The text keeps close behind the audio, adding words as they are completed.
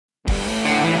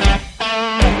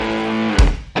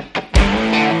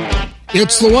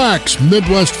It's the Wax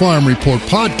Midwest Farm Report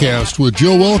podcast with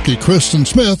Joe Welke, Kristen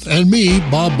Smith, and me,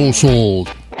 Bob Bosold.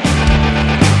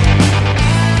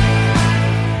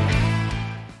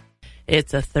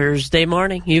 It's a Thursday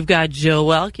morning. You've got Joe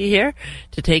Welke here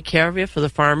to take care of you for the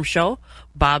farm show.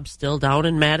 Bob's still down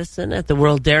in Madison at the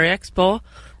World Dairy Expo.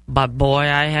 But boy,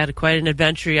 I had quite an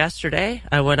adventure yesterday.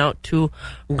 I went out to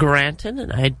Granton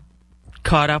and I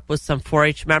caught up with some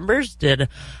 4-H members, did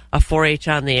a 4-H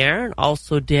on the air, and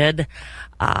also did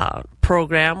a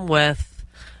program with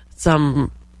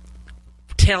some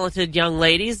talented young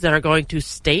ladies that are going to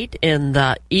state in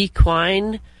the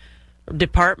equine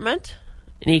department.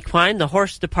 In equine, the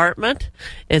horse department.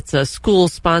 It's a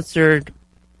school-sponsored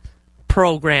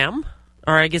program,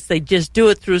 or I guess they just do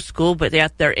it through school, but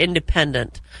yet they're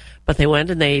independent. But they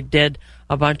went and they did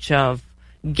a bunch of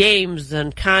games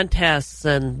and contests,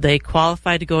 and they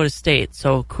qualified to go to state.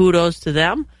 So kudos to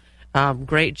them.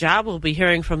 Great job. We'll be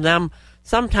hearing from them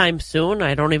sometime soon.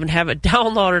 I don't even have it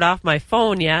downloaded off my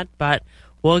phone yet, but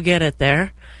we'll get it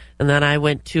there. And then I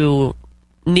went to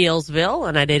Neilsville,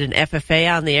 and I did an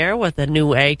FFA on the air with a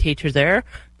new ag teacher there,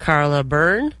 Carla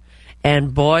Byrne.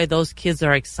 And boy, those kids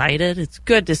are excited. It's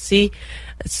good to see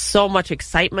so much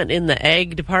excitement in the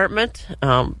ag department.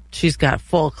 She's got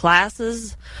full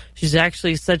classes. She's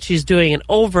actually said she's doing an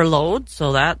overload,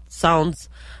 so that sounds,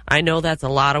 I know that's a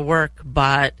lot of work,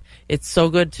 but it's so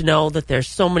good to know that there's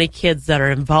so many kids that are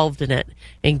involved in it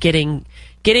and getting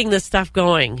this stuff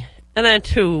going. And then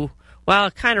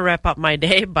kind of wrap up my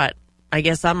day, but I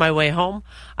guess on my way home,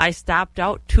 I stopped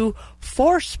out to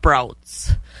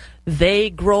 4Sprouts. They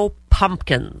grow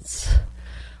pumpkins.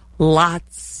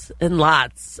 Lots and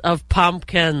lots of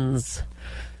pumpkins.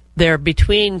 They're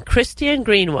between Christie and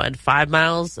Greenwood, 5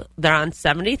 miles. They're on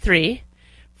 73,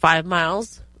 5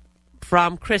 miles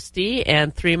from Christie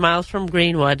and 3 miles from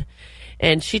Greenwood.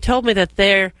 And she told me that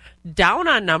they're down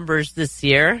on numbers this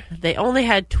year. They only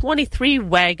had 23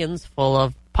 wagons full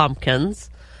of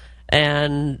pumpkins,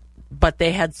 but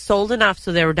they had sold enough,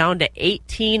 so they were down to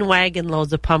 18 wagon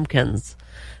loads of pumpkins.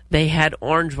 They had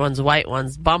orange ones, white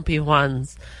ones, bumpy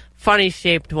ones,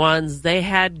 funny-shaped ones. They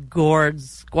had gourds,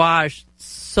 squash,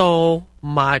 so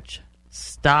much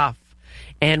stuff.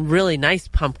 And really nice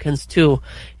pumpkins, too.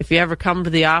 If you ever come to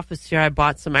the office here, I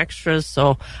bought some extras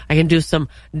so I can do some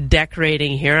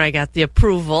decorating here. I got the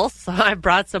approval, so I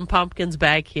brought some pumpkins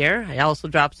back here. I also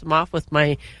dropped some off with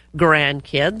my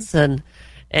grandkids.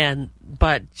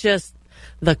 But just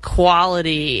the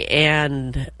quality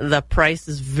and the price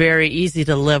is very easy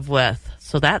to live with.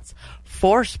 So that's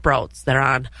 4Sprouts. They're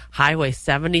on Highway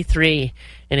 73.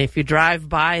 And if you drive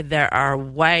by, there are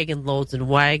wagon loads and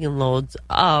wagon loads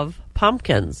of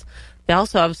pumpkins. They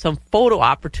also have some photo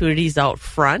opportunities out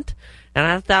front. And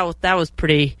I thought that was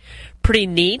pretty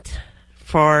neat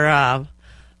for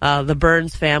the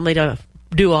Burns family to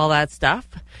do all that stuff.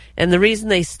 And the reason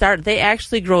they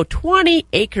actually grow 20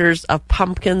 acres of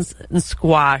pumpkins and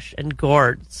squash and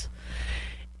gourds.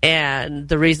 And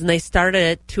the reason they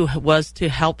started it was to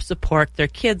help support their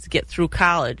kids get through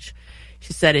college.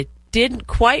 She said it didn't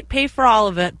quite pay for all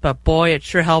of it, but boy, it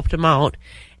sure helped them out.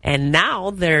 And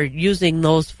now they're using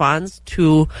those funds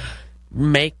to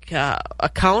make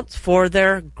accounts for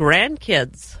their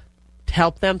grandkids to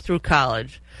help them through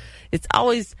college. It's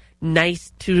always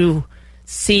nice to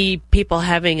see people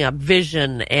having a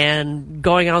vision and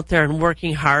going out there and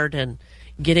working hard and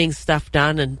getting stuff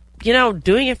done and,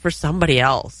 doing it for somebody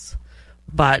else.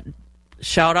 But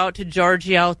shout out to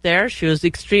Georgie out there. She was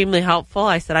extremely helpful.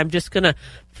 I said, I'm just going to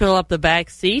fill up the back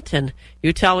seat and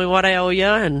you tell me what I owe you.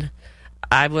 And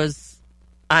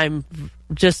I'm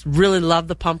just really love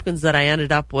the pumpkins that I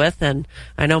ended up with. And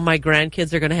I know my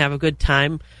grandkids are going to have a good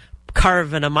time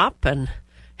carving them up and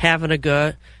having a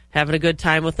good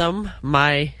time with them.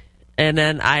 And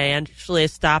then I actually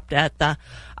stopped at the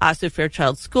Osseo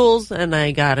Fairchild Schools, and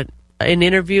I got an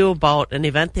interview about an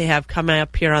event they have coming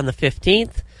up here on the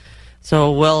 15th.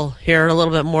 So we'll hear a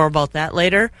little bit more about that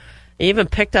later. I even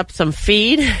picked up some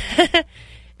feed,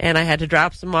 and I had to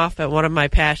drop some off at one of my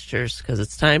pastures because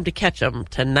it's time to catch them.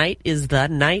 Tonight is the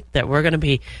night that we're going to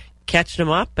be catching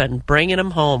them up and bringing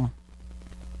them home.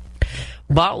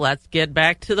 But let's get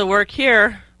back to the work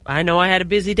here. I know I had a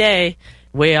busy day.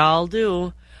 We all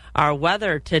do. Our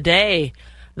weather today,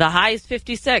 the high is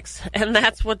 56, and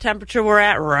that's what temperature we're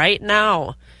at right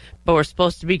now. But it's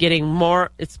supposed to be getting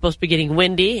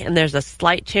windy, and there's a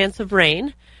slight chance of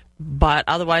rain, but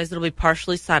otherwise it'll be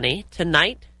partially sunny.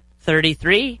 Tonight,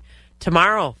 33.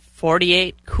 Tomorrow,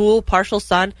 48, cool, partial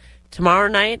sun. Tomorrow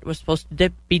night, we're supposed to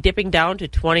be dipping down to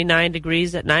 29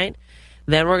 degrees at night.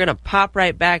 Then we're going to pop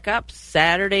right back up.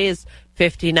 Saturday is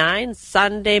 59.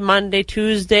 Sunday, Monday,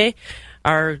 Tuesday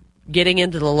are getting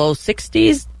into the low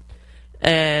 60s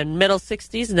and middle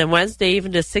 60s, and then Wednesday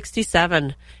even to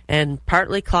 67, and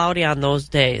partly cloudy on those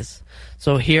days.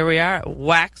 So here we are at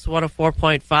Wax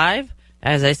 104.5.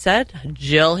 As I said,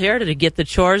 Jill here to get the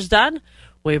chores done.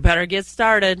 We better get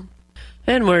started.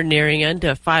 And we're nearing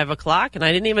into 5 o'clock, and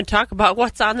I didn't even talk about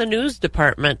what's on the news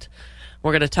department.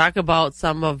 We're going to talk about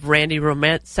some of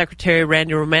Secretary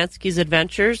Randy Romanski's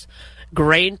adventures,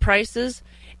 grain prices,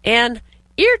 and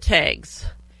ear tags.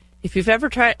 If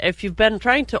you've been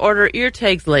trying to order ear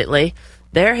tags lately,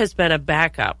 there has been a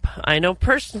backup. I know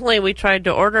personally we tried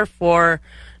to order for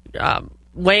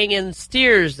weighing in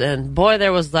steers, and boy,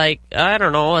 there was a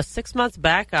 6 months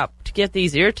backup to get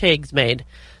these ear tags made.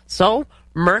 So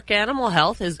Merck Animal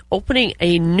Health is opening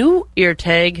a new ear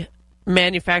tag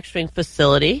manufacturing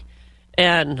facility,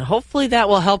 and hopefully that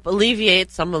will help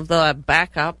alleviate some of the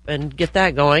backup and get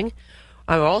that going.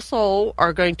 I also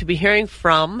are going to be hearing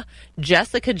from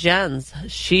Jessica Jens.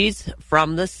 She's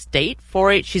from the state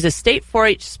 4-H. She's a state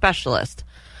 4-H specialist.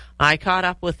 I caught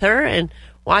up with her, and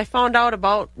I found out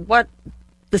about what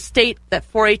the state that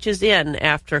 4-H is in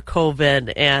after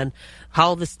COVID and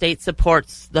how the state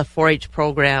supports the 4-H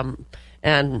program.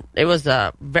 And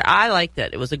I liked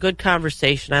it. It was a good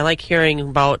conversation. I like hearing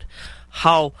about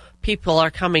how people are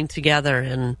coming together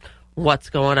and what's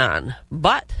going on.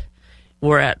 But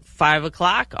we're at 5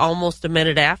 o'clock, almost a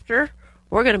minute after.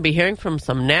 We're going to be hearing from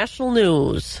some national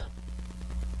news.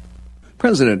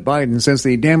 President Biden says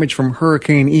the damage from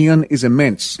Hurricane Ian is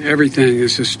immense. Everything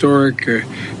is historic,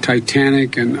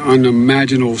 titanic, and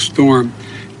unimaginable storm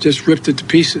just ripped it to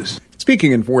pieces.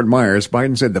 Speaking in Fort Myers,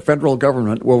 Biden said the federal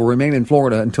government will remain in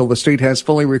Florida until the state has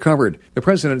fully recovered. The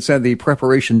president said the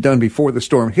preparation done before the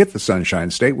storm hit the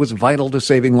Sunshine State was vital to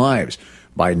saving lives.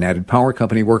 Biden added power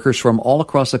company workers from all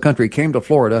across the country came to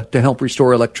Florida to help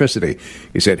restore electricity.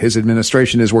 He said his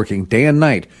administration is working day and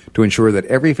night to ensure that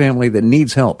every family that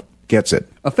needs help gets it.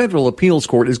 A federal appeals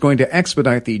court is going to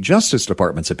expedite the Justice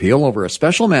Department's appeal over a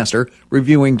special master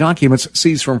reviewing documents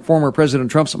seized from former President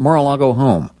Trump's Mar-a-Lago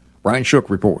home. Brian Shook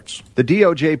reports. The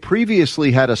DOJ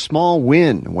previously had a small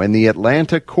win when the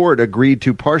Atlanta court agreed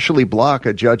to partially block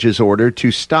a judge's order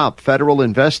to stop federal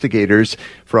investigators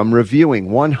from reviewing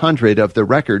 100 of the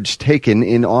records taken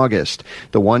in August.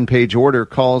 The one-page order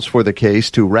calls for the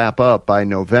case to wrap up by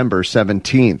November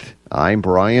 17th. I'm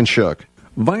Brian Shook.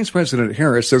 Vice President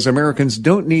Harris says Americans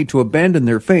don't need to abandon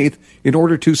their faith in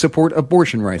order to support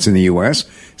abortion rights in the U.S.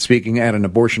 Speaking at an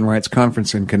abortion rights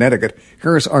conference in Connecticut,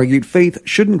 Harris argued faith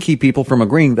shouldn't keep people from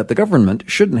agreeing that the government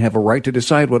shouldn't have a right to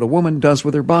decide what a woman does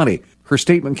with her body. Her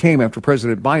statement came after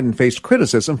President Biden faced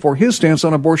criticism for his stance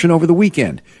on abortion over the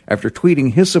weekend, after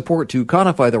tweeting his support to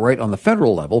codify the right on the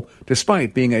federal level,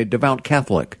 despite being a devout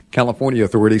Catholic. California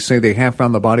authorities say they have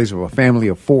found the bodies of a family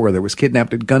of 4 that was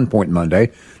kidnapped at gunpoint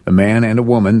Monday. The man and a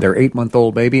woman, their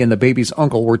 8-month-old baby, and the baby's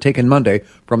uncle were taken Monday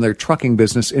from their trucking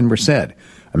business in Merced.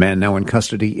 A man now in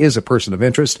custody is a person of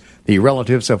interest. The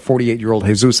relatives of 48-year-old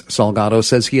Jesus Salgado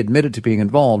says he admitted to being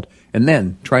involved and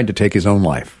then tried to take his own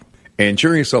life. And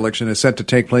jury selection is set to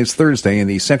take place Thursday in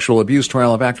the sexual abuse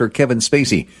trial of actor Kevin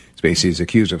Spacey. Spacey is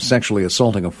accused of sexually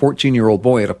assaulting a 14-year-old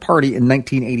boy at a party in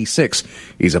 1986.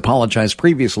 He's apologized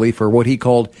previously for what he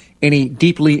called any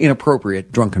deeply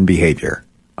inappropriate drunken behavior.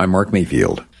 I'm Mark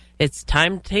Mayfield. It's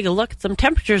time to take a look at some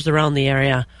temperatures around the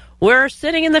area. We're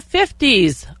sitting in the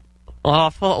 50s. All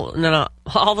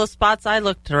the spots I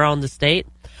looked around the state.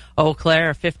 Eau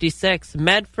Claire, 56.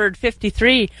 Medford,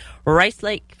 53. Rice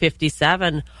Lake,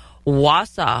 57.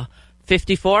 Wausau,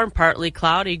 54 and partly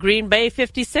cloudy. Green Bay,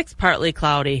 56, partly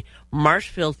cloudy.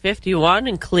 Marshfield, 51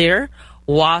 and clear.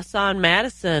 Wausau and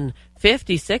Madison,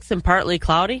 56 and partly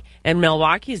cloudy. And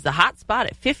Milwaukee's the hot spot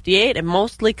at 58 and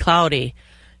mostly cloudy.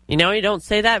 You know, you don't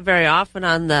say that very often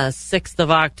on the 6th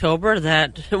of October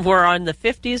that we're on the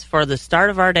 50s for the start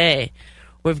of our day.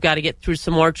 We've got to get through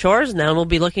some more chores, and then we'll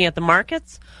be looking at the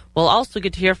markets. We'll also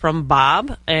get to hear from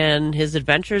Bob and his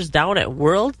adventures down at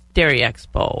World Dairy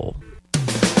Expo.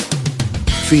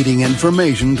 Feeding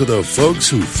information to the folks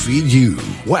who feed you.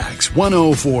 Wax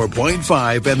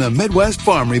 104.5 and the Midwest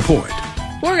Farm Report.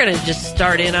 We're going to just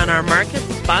start in on our market,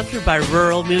 sponsored by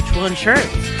Rural Mutual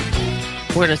Insurance.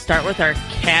 We're going to start with our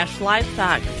cash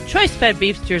livestock. Choice-fed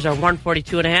beef steers are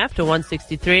 $142.5 to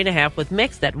 $163.5 with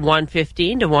mixed at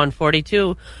 $115 to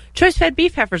 $142. Choice-fed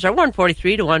beef heifers are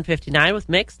 $143 to $159 with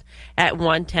mixed at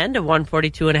 $110 to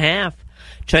 $142.5.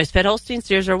 Choice-fed Holstein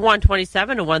steers are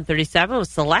 $127 to $137 with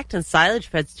select and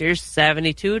silage-fed steers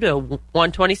 $72 to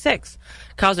 $126.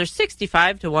 Cows are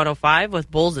 $65 to $105 with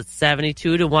bulls at $72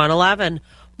 to $111.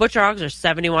 Butcher hogs are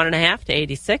 71.5 to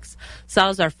 86.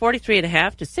 Sows are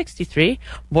 43.5 to 63.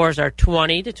 Boars are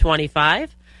 20 to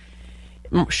 25.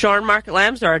 Shorn market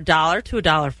lambs are $1 to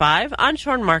 $1.05.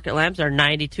 Unshorn market lambs are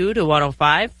 92 to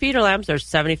 105. Feeder lambs are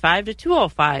 75 to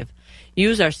 205.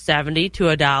 Ewes are 70 to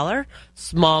 $1.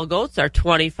 Small goats are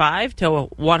 25 to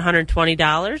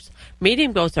 $120.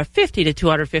 Medium goats are 50 to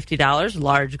 $250.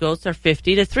 Large goats are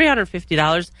 50 to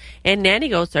 $350. And nanny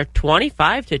goats are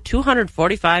 25 to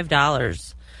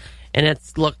 $245. And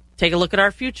take a look at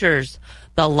our futures.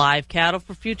 The live cattle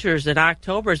for futures in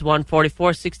October is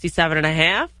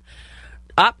 144.67.5.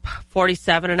 Up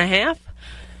 47.5.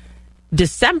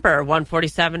 December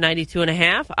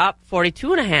 147.92.5, up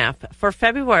 42.5. For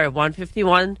February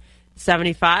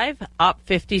 151.75, up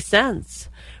 50 cents.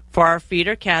 For our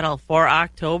feeder cattle for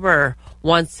October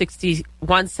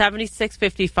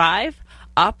 176.55,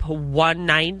 up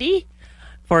 190.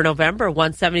 For November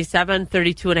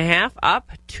 177.32.5,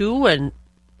 up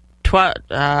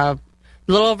a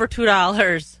little over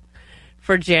 $2.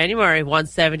 For January,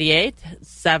 178,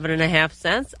 7.5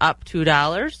 cents, up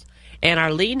 $2. And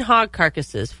our lean hog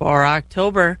carcasses for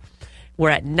October,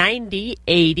 we're at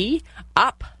 90.80,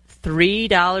 up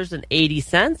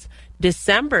 $3.80.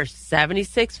 December,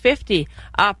 76.50,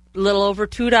 up a little over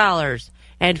 $2.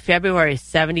 And February,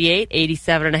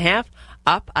 78.87.5,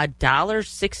 up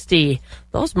 $1.60.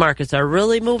 Those markets are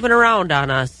really moving around on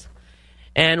us.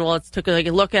 And let's take a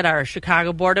look at our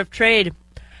Chicago Board of Trade.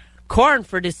 Corn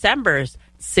for December is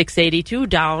 $6.82,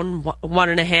 down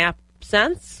 1.5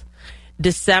 cents.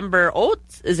 December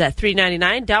oats is at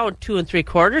 $3.99, down 2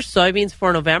 3/4. Soybeans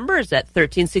for November is at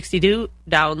 $13.62,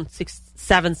 down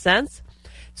 7 cents.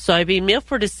 Soybean meal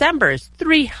for December is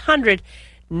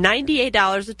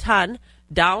 $398 a ton,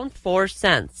 down 4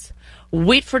 cents.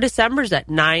 Wheat for December is at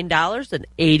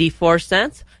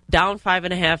 $9.84, down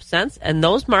 5.5 cents. And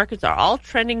those markets are all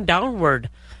trending downward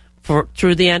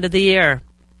through the end of the year.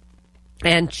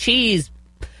 And cheese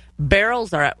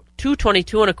barrels are at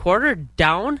 $2.22 1/4,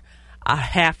 down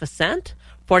 1/2 cent.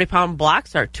 40-pound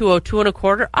blocks are $2.02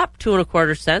 1/4, up 2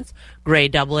 1/4 cents. Gray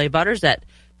AA butters at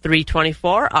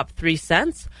 $3.24, up 3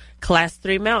 cents. Class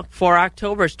 3 milk for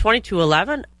October is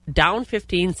 $22.11, down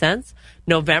 15 cents.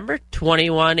 November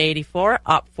 $21.84,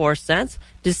 up 4 cents.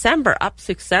 December up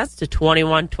 6 cents to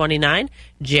 $21.29.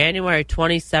 January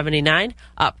 $20.79,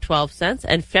 up 12 cents.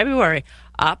 And February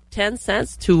up 10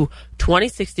 cents to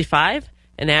 $20.65.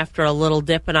 And after a little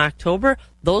dip in October,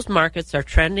 those markets are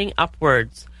trending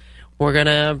upwards. We're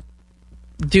gonna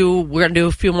do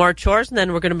a few more chores, and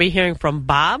then we're gonna be hearing from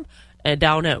Bob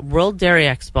down at World Dairy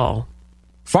Expo.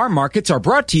 Farm markets are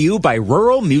brought to you by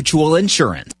Rural Mutual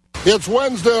Insurance. It's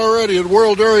Wednesday already at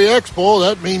World Dairy Expo.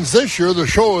 That means this year the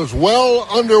show is well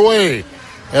underway.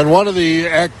 And one of the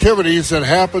activities that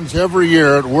happens every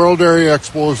year at World Dairy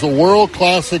Expo is the World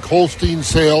Classic Holstein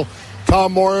Sale.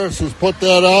 Tom Morris has put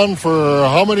that on for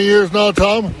how many years now,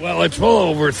 Tom? Well, it's well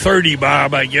over 30,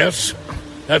 Bob, I guess.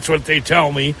 That's what they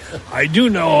tell me. I do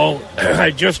know,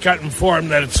 I just got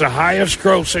informed that it's the highest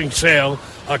grossing sale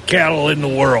of cattle in the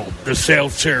world, the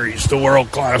sales series, the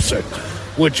World Classic,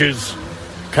 which is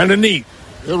kind of neat.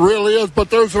 It really is, but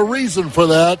there's a reason for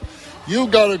that.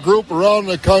 You've got a group around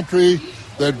the country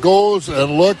that goes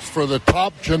and looks for the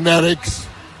top genetics.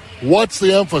 What's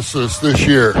the emphasis this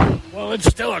year? Well, it's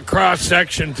still a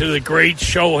cross-section to the great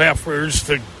show heifers,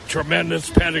 the tremendous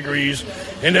pedigrees,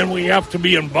 and then we have to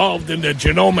be involved in the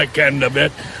genomic end of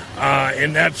it,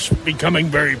 and that's becoming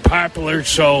very popular.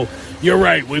 So you're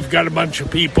right, we've got a bunch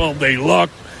of people, they look,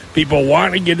 people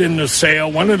want to get in the sale.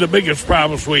 One of the biggest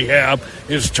problems we have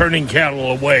is turning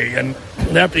cattle away, and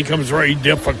that becomes very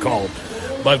difficult.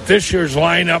 But this year's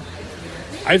lineup,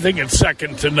 I think it's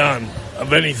second to none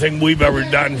of anything we've ever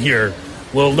done here.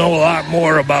 We'll know a lot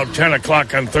more about 10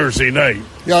 o'clock on Thursday night.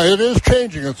 Yeah, it is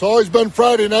changing. It's always been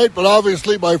Friday night, but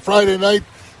obviously by Friday night,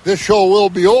 this show will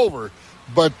be over.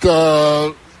 But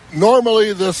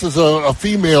normally this is a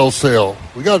female sale.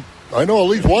 I know at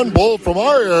least one bull from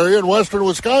our area in western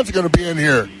Wisconsin going to be in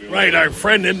here. Right, our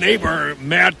friend and neighbor,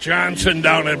 Matt Johnson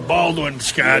down at Baldwin's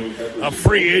got a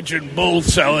free agent bull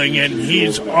selling, and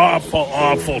he's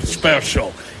awful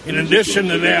special. In addition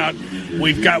to that,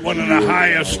 we've got one of the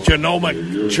highest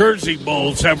genomic Jersey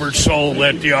bulls ever sold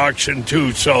at the auction,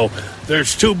 too. So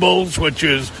there's 2 bulls, which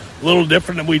is a little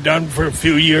different than we've done for a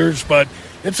few years, but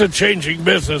it's a changing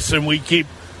business, and we keep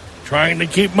trying to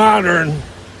keep modern.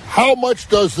 How much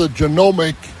does the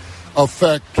genomic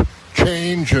effect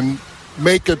change and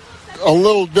make it a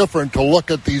little different to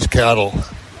look at these cattle?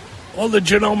 Well, the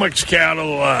genomics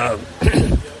cattle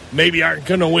maybe aren't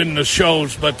going to win the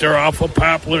shows, but they're awful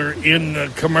popular in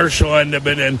the commercial end of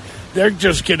it, and they're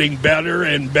just getting better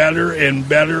and better and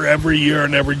better every year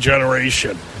and every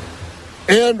generation.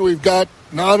 And we've got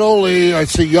not only, I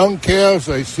see young calves,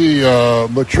 I see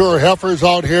mature heifers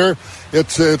out here.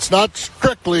 It's not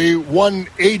strictly one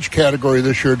age category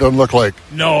this year, it doesn't look like.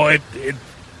 No,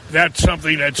 that's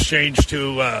something that's changed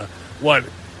to,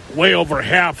 way over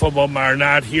half of them are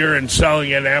not here and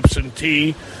selling an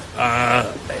absentee,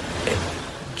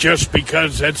 just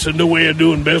because that's a new way of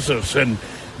doing business. And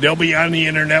they'll be on the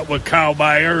internet with Cow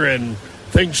Buyer, and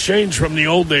things change from the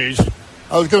old days.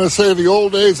 I was going to say the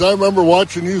old days, I remember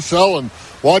watching you sell and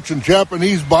watching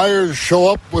Japanese buyers show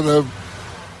up with a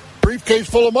briefcase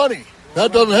full of money.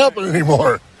 That doesn't happen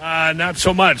anymore. Not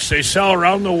so much. They sell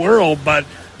around the world, but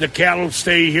the cattle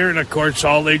stay here, and of course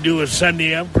all they do is send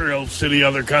the embryos to the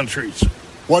other countries.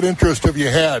 What interest have you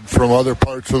had from other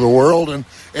parts of the world and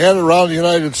around the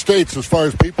United States as far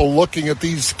as people looking at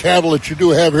these cattle that you do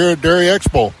have here at Dairy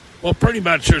Expo? Well, pretty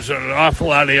much there's an awful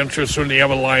lot of interest when you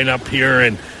have a line up here,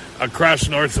 and across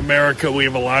North America we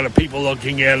have a lot of people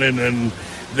looking at it, and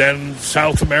then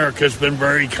South America has been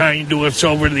very kind to us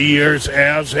over the years,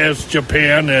 as has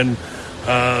Japan and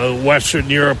Western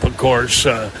Europe, of course.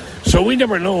 So we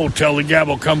never know till the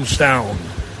gavel comes down.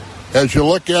 As you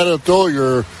look at it, though,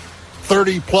 you're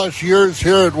 30-plus years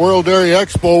here at World Dairy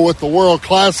Expo with the World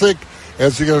Classic.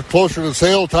 As you get closer to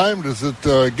sale time, does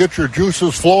it get your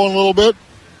juices flowing a little bit?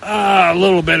 A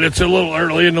little bit. It's a little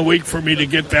early in the week for me to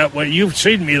get that way. You've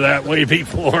seen me that way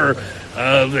before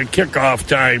the kickoff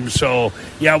time. So,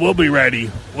 yeah, we'll be ready.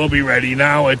 We'll be ready.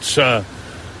 Now it's a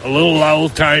little lull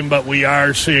time, but we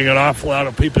are seeing an awful lot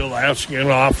of people asking an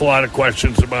awful lot of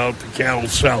questions about the cattle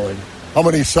selling. How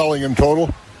many selling in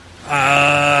total?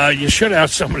 You should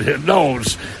ask somebody that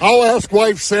knows. I'll ask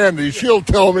wife Sandy. She'll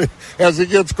tell me as it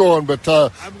gets going. But,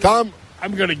 Tom?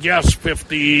 I'm going to guess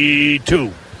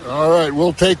 52. All right,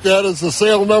 we'll take that as the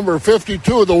sale number,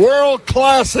 52. The World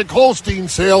Classic Holstein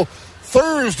sale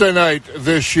Thursday night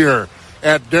this year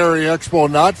at Dairy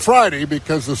Expo, not Friday,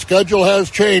 because the schedule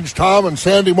has changed. Tom and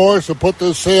Sandy Morris have put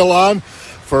this sale on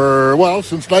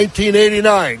since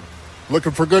 1989.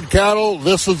 Looking for good cattle?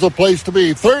 This is the place to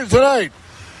be. Thursday night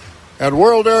at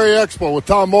World Dairy Expo with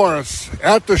Tom Morris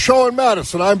at the show in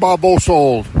Madison. I'm Bob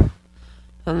Bosold.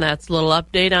 And that's a little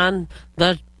update on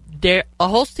the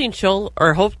Holstein show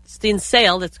or Holstein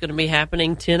sale that's going to be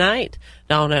happening tonight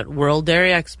down at World Dairy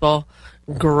Expo.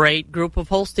 Great group of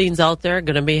Holsteins out there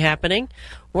going to be happening.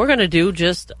 We're going to do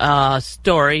just a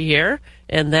story here,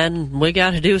 and then we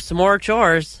got to do some more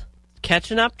chores.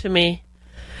 Catching up to me.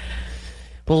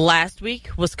 Last week,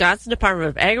 Wisconsin Department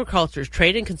of Agriculture's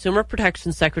Trade and Consumer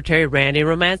Protection Secretary Randy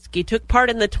Romanski took part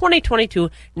in the 2022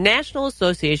 National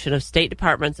Association of State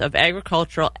Departments of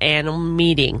Agricultural Annual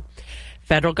Meeting.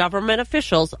 Federal government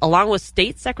officials, along with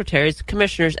state secretaries,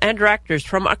 commissioners, and directors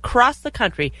from across the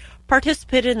country,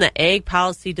 participated in the ag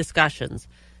policy discussions.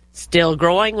 Still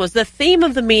growing was the theme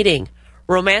of the meeting.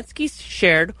 Romanski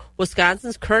shared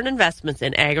Wisconsin's current investments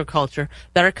in agriculture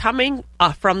that are coming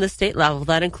from the state level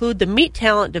that include the Meat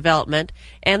Talent Development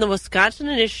and the Wisconsin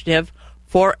Initiative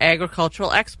for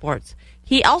Agricultural Exports.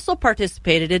 He also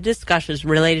participated in discussions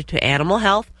related to animal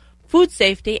health, food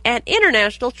safety, and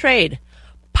international trade.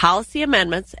 Policy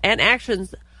amendments and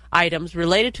actions items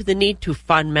related to the need to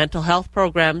fund mental health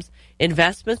programs,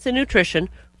 investments in nutrition,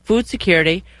 food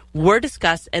security were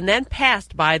discussed and then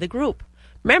passed by the group.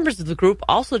 Members of the group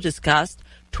also discussed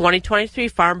 2023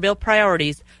 Farm Bill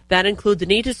priorities that include the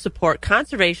need to support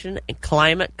conservation and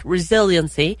climate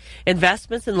resiliency,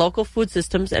 investments in local food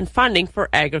systems, and funding for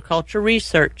agriculture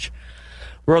research.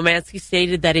 Romanski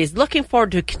stated that he's looking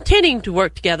forward to continuing to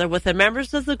work together with the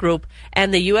members of the group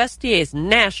and the USDA's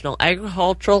National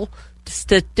Agricultural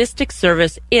Statistics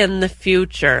Service in the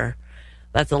future.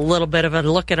 That's a little bit of a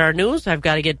look at our news. I've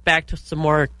got to get back to some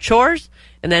more chores,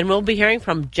 and then we'll be hearing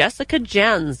from Jessica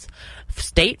Jens,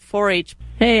 State 4-H.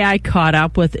 Hey, I caught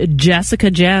up with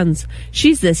Jessica Jens.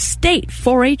 She's the State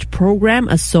 4-H Program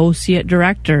Associate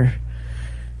Director.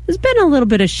 There's been a little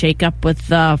bit of shakeup with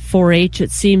 4-H,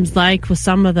 it seems like, with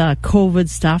some of the COVID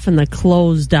stuff and the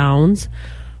close downs.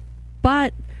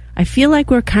 But I feel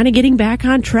like we're kind of getting back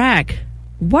on track.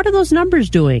 What are those numbers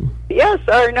doing? Yes,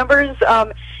 our numbers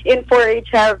in 4-H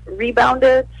have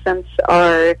rebounded since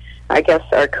our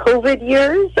COVID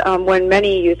years, when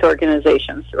many youth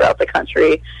organizations throughout the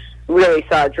country really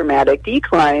saw a dramatic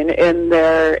decline in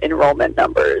their enrollment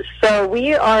numbers. So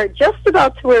we are just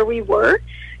about to where we were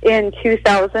in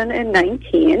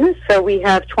 2019. So we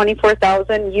have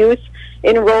 24,000 youth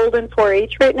enrolled in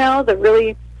 4-H right now. The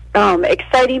really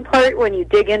exciting part when you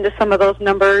dig into some of those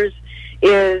numbers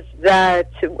is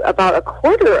that about a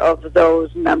quarter of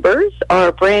those members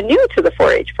are brand new to the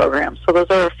 4-H program. So those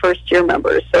are our first-year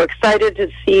members. So excited to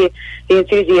see the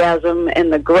enthusiasm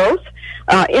and the growth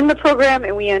in the program,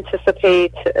 and we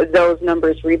anticipate those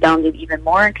numbers rebounding even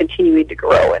more and continuing to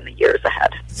grow in the years ahead.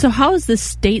 So how is the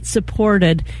state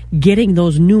supported getting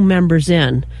those new members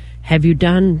in? Have you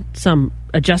done some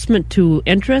adjustment to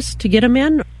interest to get them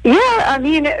in? Yeah, I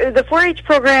mean, the 4-H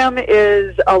program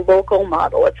is a local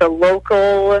model. It's a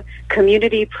local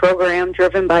community program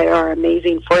driven by our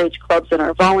amazing 4-H clubs and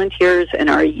our volunteers and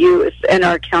our youth and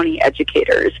our county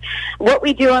educators. What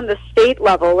we do on the state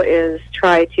level is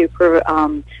try to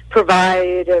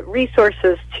provide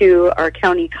resources to our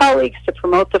county colleagues to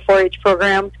promote the 4-H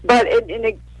program. But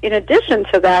in addition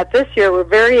to that, this year we're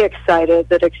very excited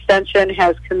that Extension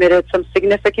has committed some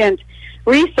significant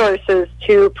resources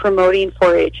to promoting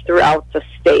 4-H throughout the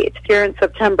state. Here in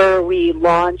September, we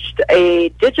launched a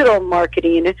digital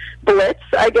marketing blitz,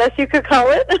 I guess you could call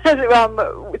it,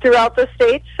 throughout the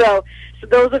state. So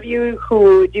those of you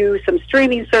who do some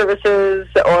streaming services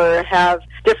or have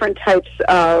different types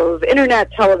of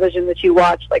internet television that you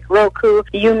watch, like Roku,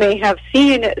 you may have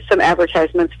seen some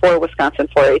advertisements for Wisconsin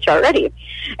 4-H already.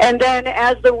 And then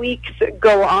as the weeks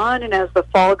go on and as the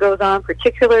fall goes on,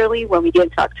 particularly when we get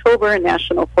into October and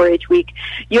National 4-H Week,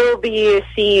 you'll be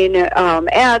seeing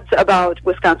ads about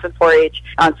Wisconsin 4-H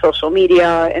on social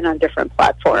media and on different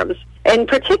platforms. In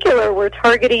particular, we're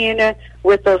targeting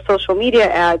with those social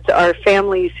media ads are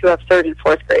families who have 3rd and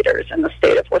 4th graders in the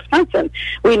state of Wisconsin.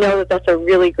 We know that that's a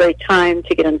really great time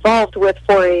to get involved with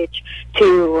 4-H,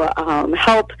 to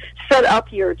help set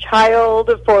up your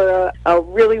child for a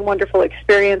really wonderful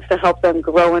experience to help them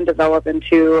grow and develop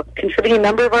into a contributing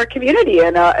member of our community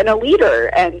and a leader.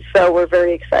 And so we're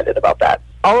very excited about that.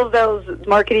 All of those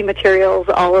marketing materials,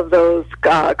 all of those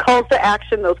calls to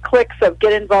action, those clicks of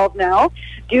get involved now,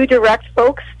 do direct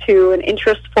folks to an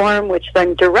interest form, which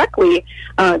then directly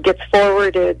gets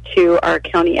forwarded to our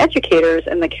county educators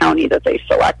in the county that they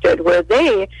selected, where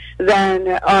they then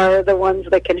are the ones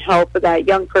that can help that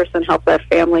young person, help that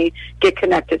family get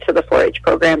connected to the 4-H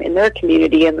program in their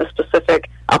community and the specific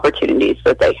opportunities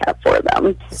that they have for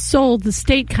them. So the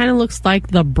state kind of looks like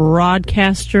the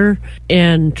broadcaster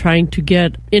and trying to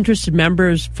get interested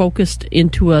members focused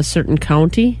into a certain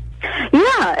county?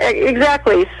 Yeah,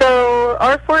 exactly. So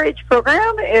our 4-H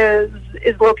program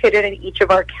is located in each of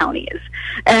our counties.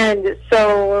 And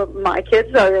so my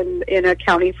kids are in a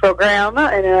county program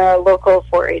and a local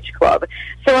 4-H club.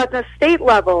 So at the state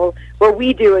level, what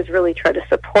we do is really try to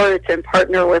support and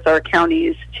partner with our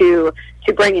counties to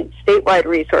bring in statewide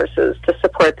resources to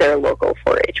support their local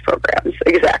 4-H programs.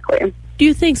 Exactly. Do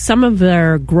you think some of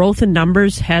their growth in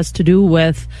numbers has to do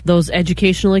with those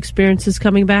educational experiences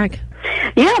coming back?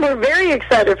 Yeah, we're very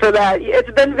excited for that. It's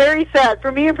been very sad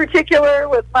for me in particular,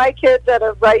 with my kids at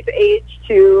a ripe age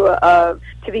to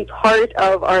be part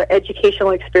of our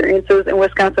educational experiences in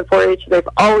Wisconsin 4-H. They've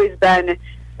always been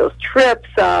those trips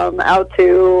out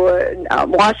to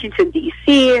Washington,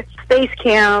 D.C., space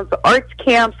camp, arts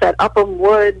camps at Upham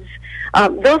Woods.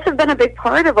 Those have been a big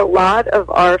part of a lot of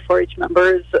our 4-H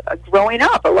members growing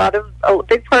up, a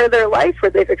big part of their life where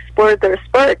they've explored their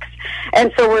sparks.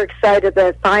 And so we're excited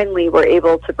that finally we're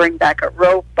able to bring back a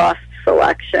robust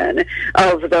selection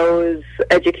of those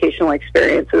educational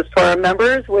experiences for our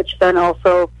members, which then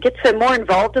also gets them more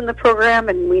involved in the program.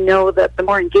 And we know that the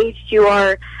more engaged you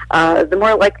are, the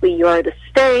more likely you are to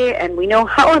stay. And we know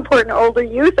how important older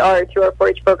youth are to our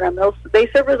 4-H program. They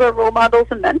serve as our role models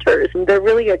and mentors. And they're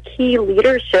really a key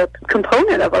leadership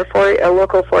component of our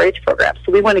local 4-H program.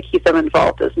 So we want to keep them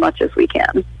involved as much as we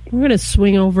can. We're going to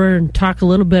swing over and talk a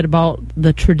little bit about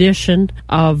the tradition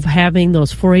of having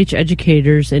those 4-H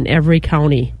educators in every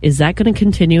county. Is that going to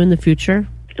continue in the future?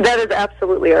 That is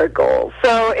absolutely our goal.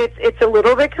 So it's a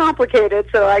little bit complicated,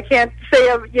 so I can't say,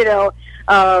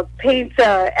 paint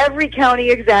every county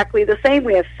exactly the same.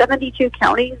 We have 72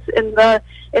 counties in the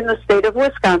state of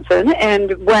Wisconsin,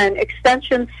 and when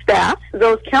Extension staffs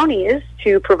those counties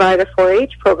to provide a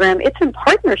 4-H program, it's in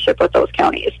partnership with those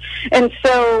counties. And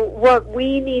so what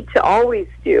we need to always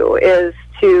do is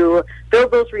to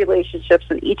build those relationships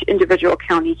in each individual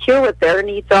county, hear what their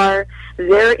needs are,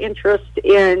 their interest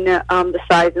in the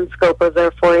size and scope of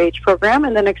their 4-H program,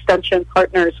 and then Extension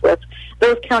partners with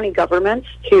those county governments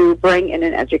to bring in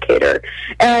an educator.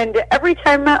 And every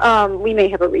time we may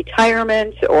have a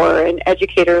retirement or an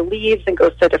educator leaves and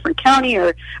goes to a different county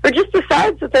or just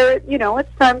decides that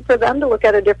it's time for them to look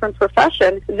at a different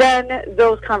profession, then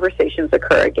those conversations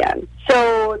occur again.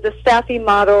 So the staffing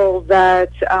model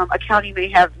that a county may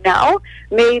have now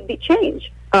may be changed.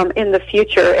 in the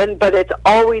future, but it's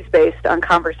always based on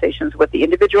conversations with the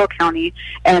individual county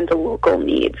and the local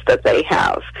needs that they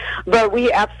have. But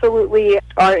we absolutely,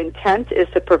 our intent is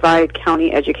to provide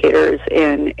county educators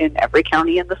in every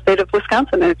county in the state of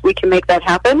Wisconsin. And if we can make that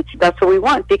happen, that's what we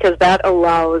want, because that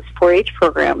allows 4-H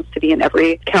programs to be in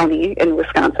every county in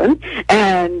Wisconsin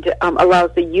and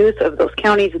allows the youth of those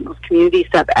counties and those communities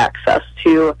to have access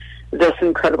to this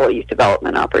incredible youth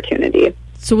development opportunity.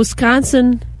 So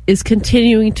Wisconsin is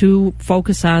continuing to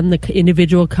focus on the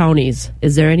individual counties.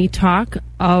 Is there any talk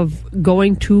of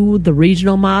going to the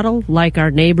regional model like our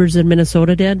neighbors in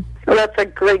Minnesota did? Well, that's a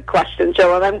great question,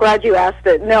 Joe, and I'm glad you asked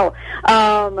it. No,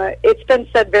 it's been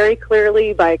said very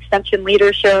clearly by Extension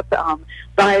leadership,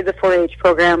 by the 4-H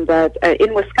program, that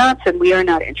in Wisconsin we are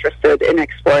not interested in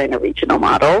exploring a regional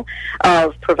model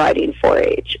of providing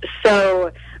 4-H.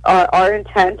 So our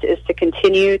intent is to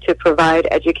continue to provide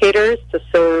educators to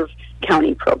serve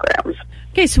county programs.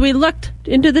 Okay, so we looked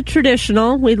into the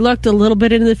traditional, we looked a little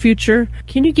bit into the future.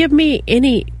 Can you give me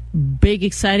any big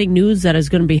exciting news that is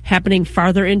going to be happening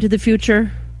farther into the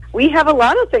future? We have a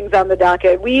lot of things on the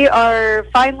docket. We are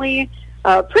finally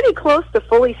pretty close to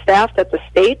fully staffed at the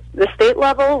state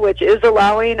level, which is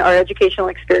allowing our educational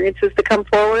experiences to come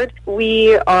forward.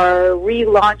 We are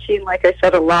relaunching, like I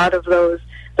said, a lot of those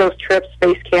trips,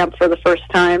 Space Camp for the first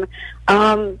time.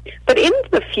 But in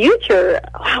the future,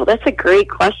 wow, that's a great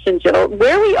question, Jill.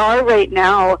 Where we are right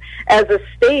now as a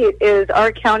state is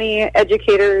our county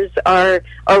educators are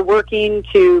working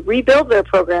to rebuild their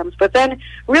programs, but then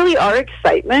really our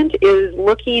excitement is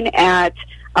looking at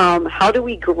how do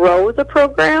we grow the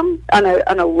program on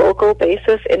a local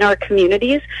basis in our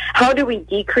communities? How do we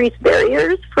decrease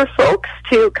barriers for folks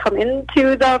to come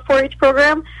into the 4-H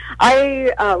program?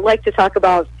 I like to talk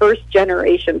about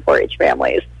first-generation 4-H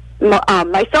families.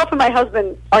 Myself and my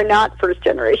husband are not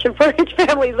first-generation 4-H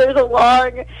families. There's a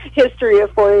long history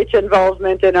of 4-H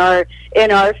involvement in our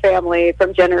family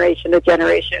from generation to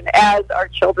generation as our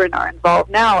children are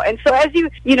involved now. And so as you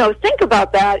think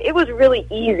about that, it was really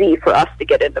easy for us to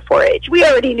get into 4-H. We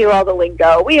already knew all the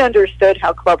lingo. We understood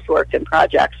how clubs worked and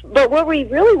projects. But what we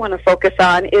really want to focus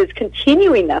on is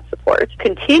continuing that support,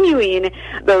 continuing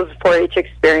those 4-H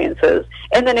experiences,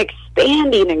 and then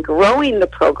expanding and growing the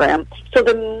program so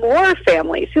the more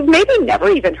families who maybe never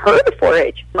even heard of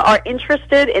 4-H are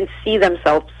interested and see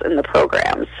themselves in the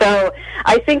program. So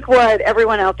I think what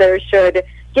everyone out there should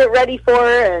get ready for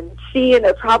and see, and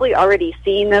they're probably already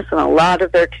seeing this in a lot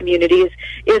of their communities,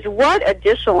 is what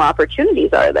additional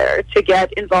opportunities are there to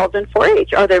get involved in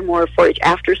 4-H? Are there more 4-H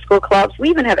after-school clubs? We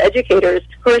even have educators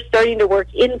who are starting to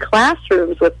work in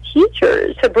classrooms with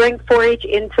teachers to bring 4-H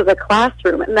into the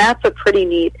classroom, and that's a pretty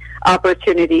neat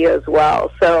opportunity as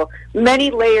well. So many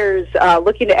layers,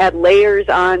 looking to add layers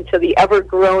on to the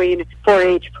ever-growing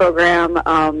 4-H program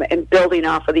and building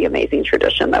off of the amazing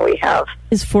tradition that we have.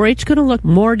 Is 4-H going to look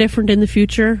more different in the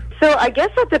future? So I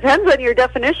guess that depends on your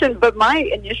definition, but my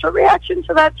initial reaction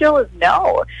to that, Jill, is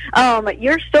no.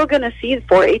 You're still going to see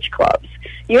 4-H clubs.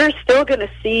 You're still going to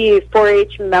see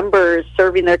 4-H members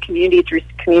serving their community through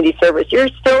community service. You're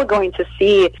still going to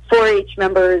see 4-H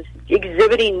members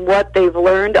exhibiting what they've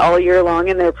learned all year long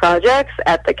in their projects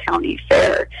at the county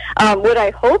fair. What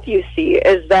I hope you see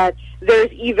is that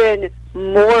there's even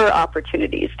more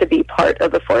opportunities to be part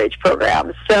of the 4-H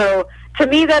program. So to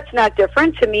me, that's not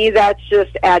different. To me, that's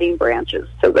just adding branches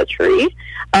to the tree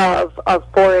of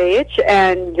 4-H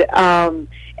and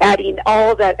adding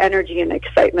all that energy and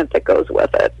excitement that goes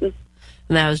with it. And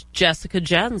that was Jessica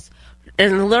Jens.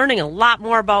 And learning a lot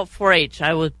more about 4-H.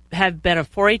 I have been a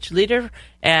 4-H leader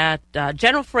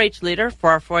general 4-H leader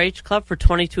for our 4-H club for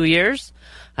 22 years.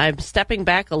 I'm stepping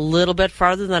back a little bit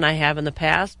farther than I have in the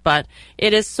past, but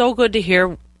it is so good to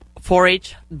hear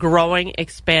 4-H growing,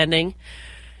 expanding,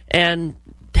 and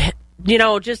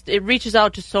just it reaches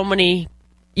out to so many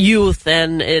youth,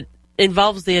 and it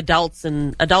involves the adults,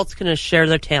 and adults can share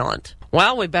their talent.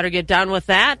 Well, we better get done with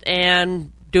that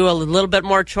and do a little bit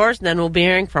more chores, and then we'll be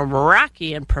hearing from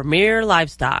Rocky and Premier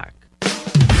Livestock.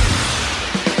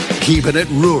 Keeping it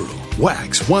rural.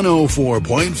 Wax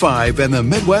 104.5 and the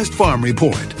Midwest Farm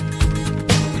Report.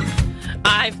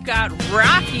 I've got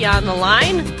Rocky on the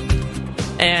line,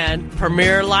 and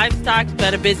Premier Livestock's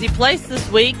been a busy place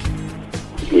this week.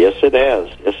 Yes, it has.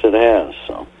 Yes, it has.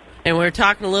 So. And we're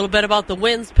talking a little bit about the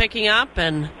winds picking up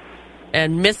and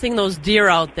missing those deer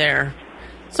out there.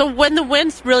 So when the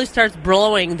wind really starts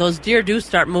blowing, those deer do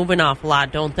start moving off a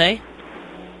lot, don't they?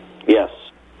 Yes.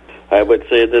 I would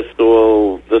say this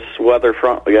weather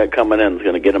front we got coming in is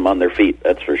going to get them on their feet,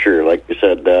 that's for sure. Like you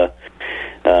said,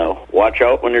 watch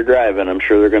out when you're driving. I'm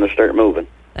sure they're going to start moving.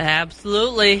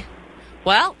 Absolutely.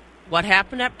 Well, what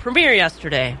happened at Premier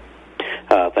yesterday?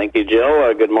 Thank you,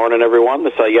 Jill. Good morning, everyone.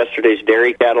 This yesterday's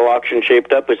dairy cattle auction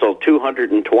shaped up. We sold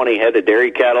 220 head of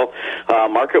dairy cattle.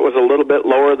 Market was a little bit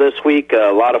lower this week.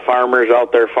 A lot of farmers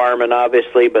out there farming,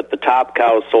 obviously, but the top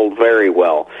cows sold very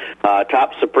well.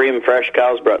 Top Supreme fresh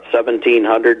cows brought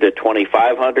 1,700 to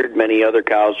 2,500. Many other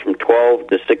cows from 12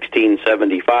 to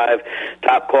 1,675.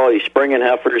 Top quality spring and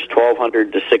heifers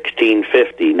 1,200 to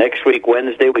 1,650. Next week,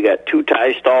 Wednesday, we got 2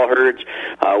 tie stall herds.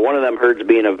 One of them herds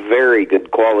being a very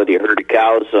good quality herd of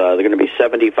cows. They're going to be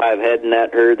 75 head in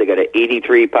that herd. They got an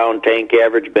 83-pound tank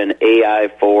average, been AI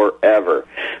forever.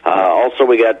 Also,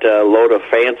 we got a load of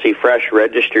fancy, fresh,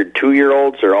 registered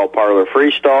 2-year-olds. They're all parlor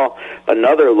freestall.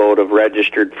 Another load of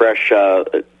registered, fresh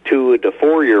 2 to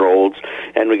 4-year-olds,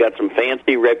 and we got some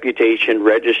fancy reputation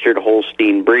registered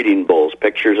Holstein breeding bulls.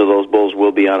 Pictures of those bulls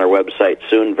will be on our website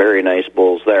soon. Very nice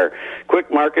bulls there.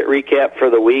 Quick market recap for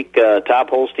the week. Top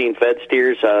Holstein fed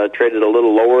steers traded a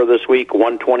little lower this week,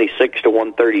 126 to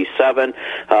 137.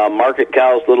 Market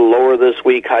cows a little lower this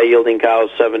week. High yielding cows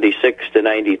 76 to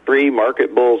 93.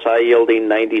 Market bulls high yielding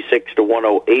 96 to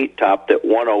 108, topped at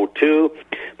 102.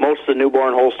 Most of the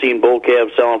newborn Holstein bull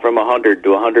calves selling from 100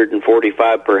 to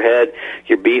 145 per head.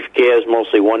 Your beef calves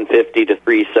mostly 150 to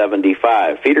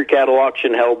 375. Feeder cattle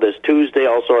auction held this Tuesday,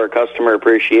 also our Customer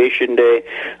Appreciation Day.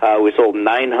 We sold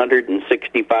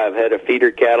 965 head of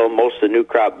feeder cattle. Most of the new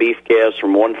crop beef calves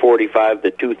from 145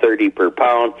 to 230 per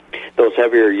pound. Those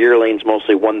heavier yearlings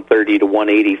mostly 130 to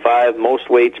 185. Most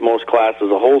weights, most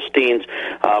classes of Holsteins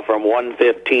from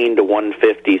 115 to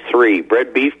 153.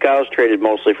 Bred beef cows traded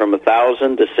mostly from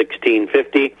 1,000 to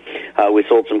 1,650. We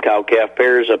sold some cow-calf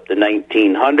pairs up to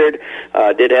 1,900.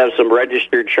 Did have some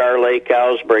registered Charolais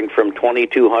cows bring from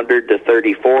 2,200 to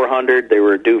 3,400. They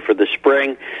were due for the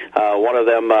spring. One of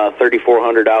them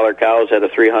 $3,400 cows had a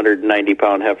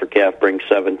 390-pound heifer calf bring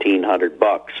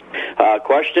 $1,700.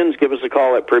 Questions? Give us a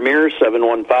call at Premier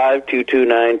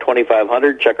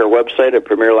 715-229-2500. Check our website at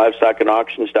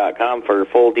PremierLivestockAndAuctions.com for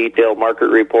full detailed market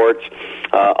reports,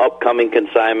 upcoming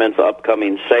consignments,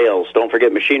 upcoming sales. Don't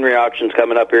forget machinery auctions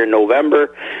coming up here in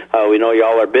November. We know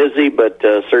y'all are busy, but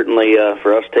certainly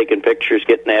for us taking pictures,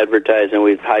 getting advertising,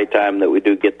 we've high time that we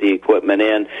do get the equipment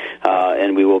in,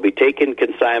 and we will be taking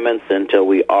consignments until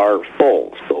we are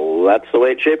full. So that's the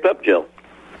way it's shaped up, Jill.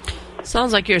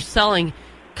 Sounds like you're selling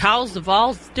cows of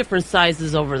all different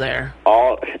sizes over there.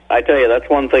 I tell you, that's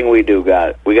one thing we do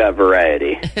got. We got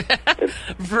variety.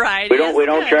 Variety. We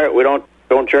don't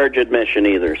charge admission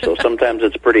either, so sometimes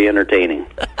it's pretty entertaining.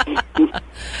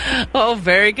 Oh,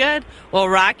 very good. Well,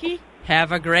 Rocky,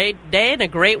 have a great day and a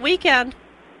great weekend.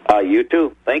 You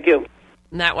too. Thank you.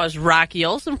 And that was Rocky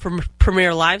Olson from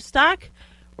Premier Livestock.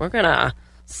 We're going to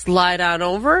slide on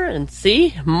over and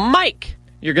see Mike.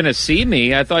 You're going to see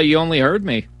me? I thought you only heard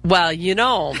me. Well, you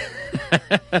know,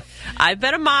 I've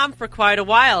been a mom for quite a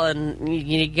while, and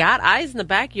you got eyes in the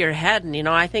back of your head, and,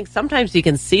 I think sometimes you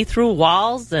can see through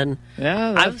walls, and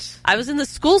yeah, I was in the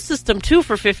school system, too,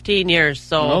 for 15 years,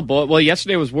 so... Oh, boy. Well,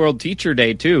 yesterday was World Teacher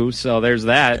Day, too, so there's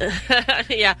that.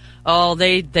 Yeah. Oh,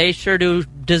 they sure do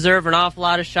deserve an awful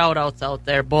lot of shout-outs out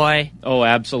there, boy. Oh,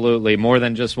 absolutely. More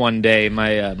than just one day.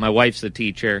 My wife's a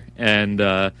teacher,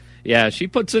 and... yeah, she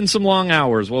puts in some long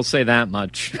hours. We'll say that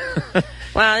much.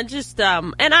 Well, and just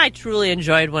and I truly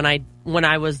enjoyed when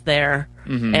I was there,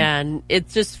 and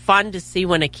it's just fun to see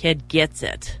when a kid gets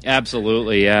it.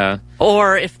 Absolutely, yeah.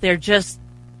 Or if they're just,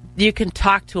 you can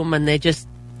talk to them and they just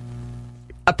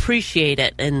appreciate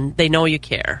it and they know you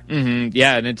care. Mm-hmm.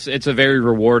 Yeah, and it's a very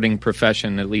rewarding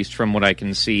profession, at least from what I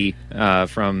can see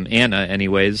from Anna.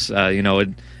 Anyways,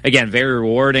 again, very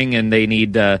rewarding, and they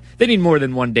need more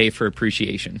than one day for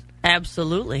appreciation.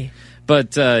 Absolutely.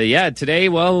 But, today,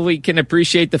 well, we can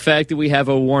appreciate the fact that we have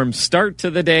a warm start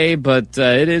to the day, but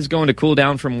it is going to cool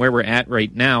down from where we're at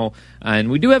right now. And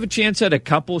we do have a chance at a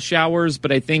couple showers,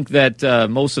 but I think that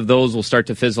most of those will start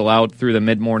to fizzle out through the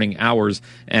mid-morning hours.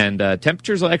 And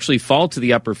temperatures will actually fall to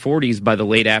the upper 40s by the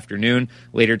late afternoon.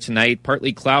 Later tonight,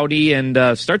 partly cloudy,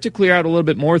 and start to clear out a little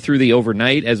bit more through the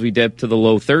overnight as we dip to the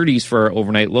low 30s for our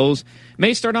overnight lows.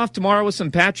 May start off tomorrow with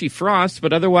some patchy frost,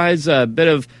 but otherwise a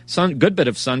good bit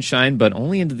of sunshine, but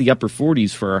only into the upper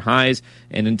 40s for our highs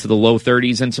and into the low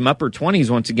 30s and some upper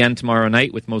 20s once again tomorrow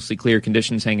night with mostly clear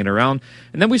conditions hanging around.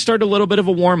 And then we start a little bit of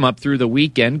a warm-up through the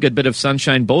weekend. Good bit of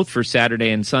sunshine both for Saturday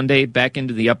and Sunday, back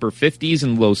into the upper 50s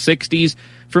and low 60s.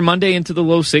 For Monday into the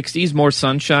low 60s, more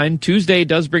sunshine. Tuesday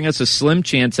does bring us a slim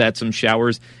chance at some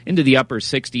showers into the upper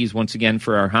 60s once again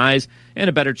for our highs, and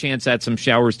a better chance at some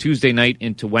showers Tuesday night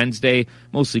into Wednesday.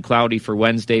 Mostly cloudy for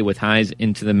Wednesday with highs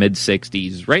into the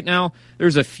mid-60s. Right now,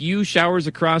 there's a few showers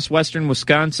across western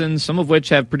Wisconsin, some of which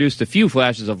have produced a few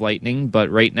flashes of lightning, but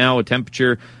right now a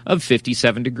temperature of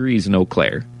 57 degrees in Eau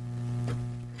Claire.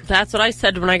 That's what I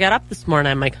said when I got up this morning.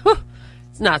 I'm like,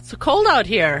 it's not so cold out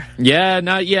here. Yeah,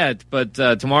 not yet, but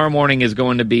tomorrow morning is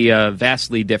going to be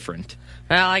vastly different.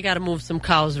 Well, I got to move some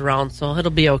cows around, so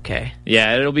it'll be okay.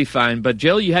 Yeah, it'll be fine. But,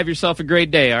 Jill, you have yourself a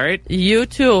great day, all right? You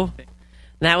too.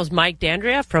 That was Mike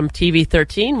D'Andrea from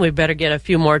TV13. We better get a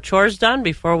few more chores done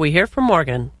before we hear from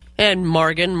Morgan. And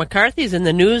Morgan McCarthy's in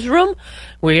the newsroom.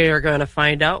 We are going to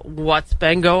find out what's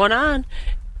been going on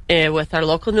with our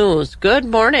local news. Good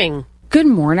morning. Good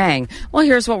morning. Well,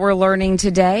 here's what we're learning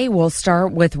today. We'll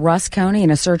start with Rusk County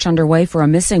and a search underway for a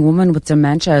missing woman with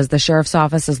dementia as the sheriff's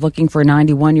office is looking for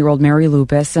 91-year-old Mary Lou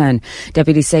Bisson.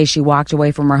 Deputies say she walked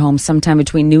away from her home sometime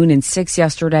between noon and 6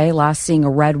 yesterday, last seeing a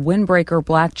red windbreaker,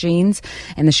 black jeans,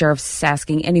 and the sheriff's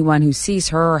asking anyone who sees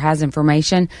her or has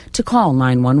information to call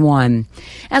 911.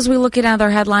 As we look at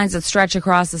other headlines that stretch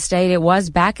across the state, it was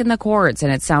back in the courts,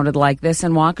 and it sounded like this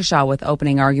in Waukesha with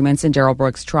opening arguments in Darrell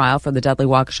Brooks' trial for the deadly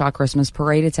Waukesha Christmas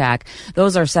parade attack.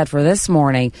 Those are set for this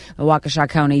morning. The Waukesha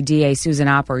County DA Susan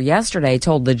Opper yesterday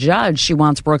told the judge she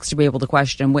wants Brooks to be able to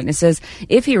question witnesses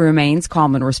if he remains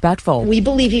calm and respectful. We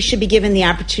believe he should be given the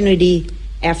opportunity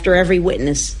after every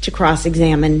witness to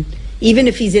cross-examine. Even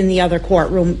if he's in the other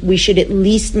courtroom, we should at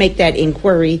least make that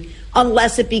inquiry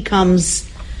unless it becomes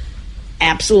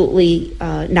absolutely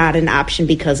not an option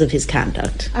because of his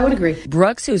conduct. I would agree.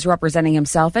 Brooks, who's representing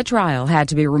himself at trial, had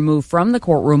to be removed from the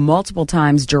courtroom multiple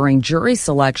times during jury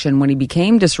selection when he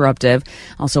became disruptive.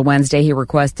 Also Wednesday, he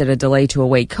requested a delay to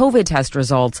await COVID test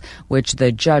results, which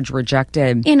the judge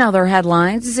rejected. In other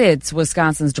headlines, it's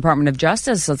Wisconsin's Department of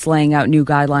Justice that's laying out new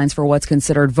guidelines for what's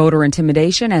considered voter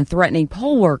intimidation and threatening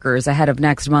poll workers ahead of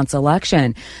next month's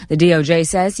election. The DOJ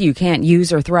says you can't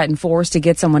use or threaten force to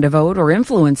get someone to vote or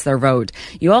influence their vote.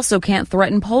 You also can't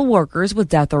threaten poll workers with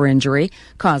death or injury,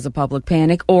 cause a public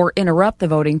panic, or interrupt the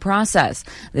voting process.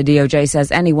 The DOJ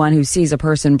says anyone who sees a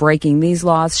person breaking these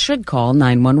laws should call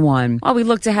 911. While we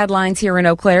look to headlines here in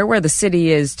Eau Claire, where the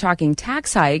city is talking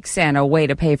tax hikes and a way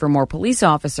to pay for more police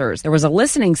officers. There was a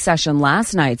listening session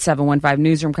last night. 715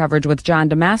 Newsroom coverage with John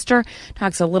DeMaster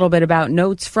talks a little bit about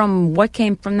notes from what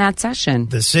came from that session.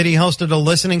 The city hosted a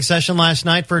listening session last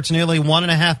night for its nearly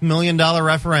 $1.5 million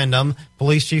referendum.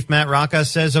 Police Chief Matt Rocca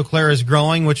says Eau Claire is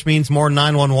growing, which means more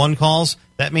 911 calls.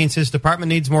 That means his department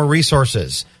needs more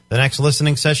resources. The next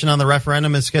listening session on the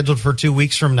referendum is scheduled for 2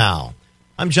 weeks from now.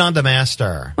 I'm John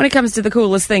DeMaster. When it comes to the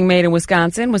coolest thing made in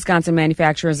Wisconsin, Wisconsin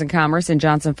Manufacturers and Commerce and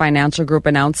Johnson Financial Group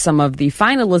announced some of the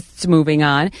finalists moving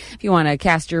on. If you want to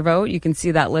cast your vote, you can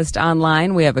see that list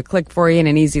online. We have a click for you and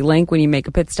an easy link when you make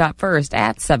a pit stop first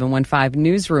at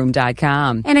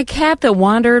 715newsroom.com. And a cat that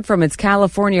wandered from its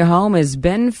California home has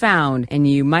been found. And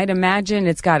you might imagine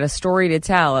it's got a story to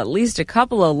tell, at least a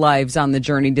couple of lives on the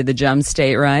journey to the Gem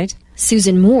State, right?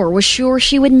 Susan Moore was sure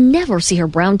she would never see her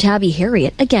brown tabby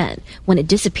Harriet again when it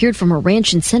disappeared from her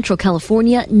ranch in Central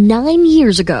California 9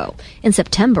 years ago. In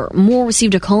September, Moore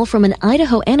received a call from an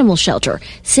Idaho animal shelter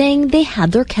saying they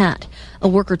had their cat. A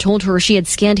worker told her she had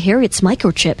scanned Harriet's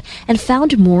microchip and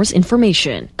found Moore's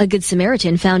information. A Good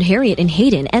Samaritan found Harriet in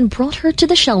Hayden and brought her to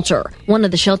the shelter. One of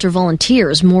the shelter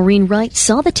volunteers, Maureen Wright,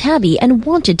 saw the tabby and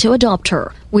wanted to adopt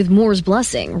her. With Moore's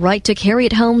blessing, Wright took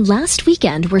Harriet home last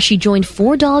weekend where she joined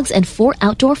 4 dogs and 4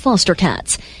 outdoor foster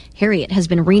cats. Harriet has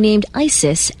been renamed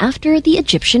Isis after the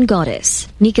Egyptian goddess.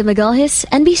 Nika Magalhis,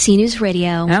 NBC News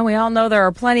Radio. Now we all know there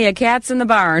are plenty of cats in the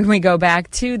barn. We go back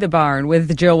to the barn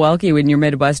with Jill Welke with your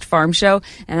Midwest Farm Show,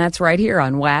 and that's right here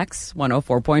on Wax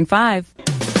 104.5.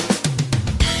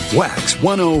 Wax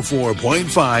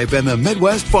 104.5 and the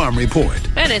Midwest Farm Report.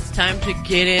 And it's time to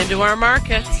get into our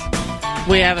markets.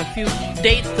 We have a few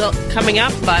dates coming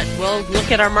up, but we'll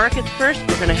look at our markets first.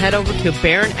 We're going to head over to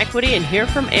Barron Equity and hear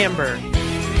from Amber.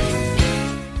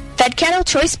 Fed cattle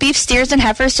choice beef steers and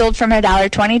heifers sold from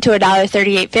 $1.20 to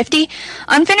 $1.3850.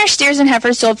 Unfinished steers and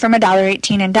heifers sold from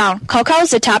 $1.18 and down.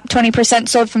 Cows, the top 20%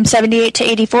 sold from 78 to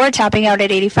 84, topping out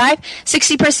at 85.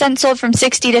 60% sold from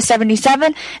 60 to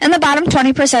 77, and the bottom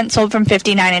 20% sold from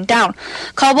 59 and down.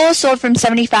 Cull bulls sold from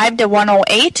 75 to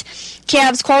 108.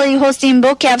 Calves, quality Holstein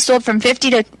bull calves sold from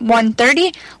 50 to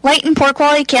 130. Light and poor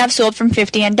quality calves sold from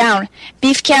 50 and down.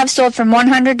 Beef calves sold from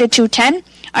 100 to 210.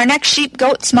 Our next sheep,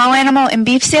 goat, small animal, and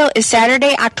beef sale is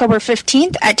Saturday, October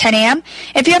 15th at 10 a.m.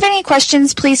 If you have any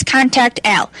questions, please contact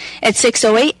Al at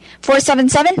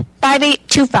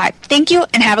 608-477-5825. Thank you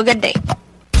and have a good day.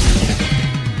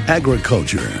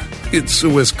 Agriculture. It's a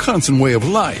Wisconsin way of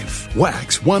life.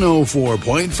 Wax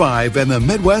 104.5 and the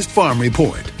Midwest Farm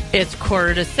Report. It's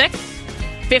 5:45,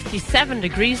 57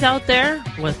 degrees out there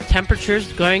with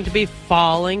temperatures going to be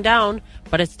falling down.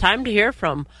 But it's time to hear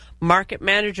from Market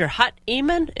Manager Hut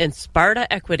Eamon in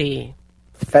Sparta Equity.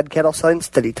 Fed cattle selling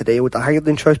steady today with the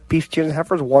high-yielding choice beef steers and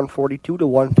heifers 142 to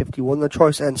 151. The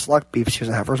choice and select beef steers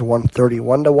and heifers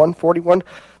 131 to 141.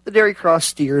 The dairy cross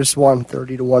steers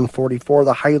 130 to 144.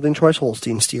 The high-yielding choice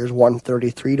Holstein steers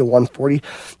 133 to 140.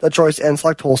 The choice and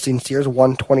select Holstein steers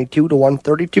 122 to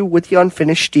 132. With the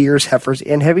unfinished steers, heifers,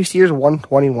 and heavy steers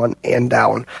 121 and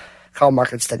down. Cow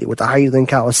market steady with the high-yielding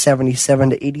cows 77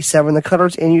 to 87. The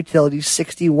cutters and utilities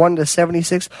 61 to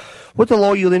 76. With the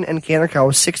low-yielding and canner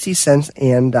cows 60 cents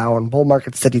and down. Bull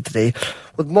market steady today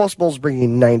with most bulls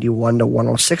bringing 91 to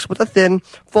 106. With a thin,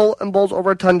 full, and bulls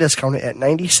over a ton discounted at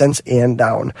 90 cents and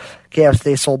down. Calves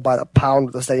today sold by the pound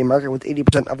with a steady market with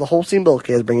 80% of the Holstein bull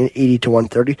calves bringing 80 to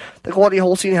 130. The quality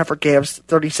Holstein heifer calves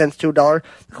 30 cents to $1.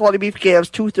 The quality beef calves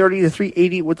 230 to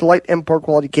 380 with the light import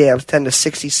quality calves 10 to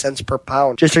 60 cents per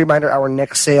pound. Just a reminder, our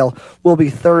next sale will be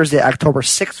Thursday, October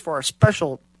 6th for a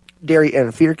special dairy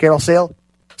and feeder cattle sale.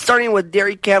 Starting with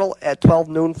dairy cattle at 12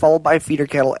 noon, followed by feeder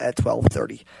cattle at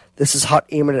 12:30. This is Hut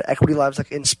Eamon at Equity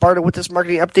Livestock in Sparta with this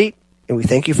marketing update, and we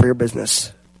thank you for your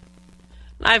business.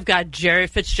 I've got Jerry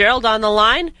Fitzgerald on the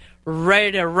line,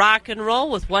 ready to rock and roll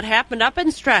with what happened up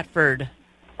in Stratford.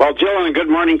 Well, Jill, and good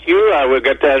morning to you. We'll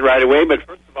get to that right away. But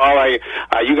first of all,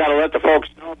 you got to let the folks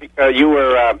know because you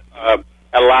were at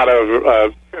a lot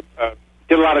of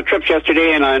did a lot of trips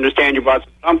yesterday, and I understand you bought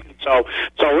some pumpkins. So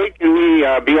when can we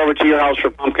be over to your house for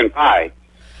pumpkin pie?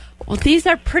 Well, these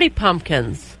are pretty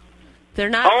pumpkins. They're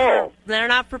not. They're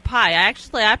not for pie. I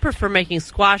prefer making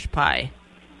squash pie.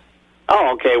 Oh,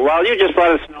 okay. Well, you just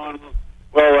let us know, and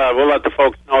we'll let the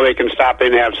folks know they can stop in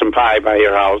and have some pie by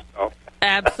your house. So.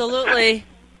 Absolutely.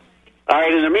 All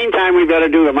right. In the meantime, we better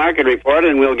do the market report,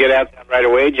 and we'll get at that right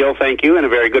away. Jill, thank you, and a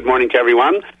very good morning to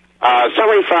everyone.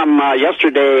 Summary from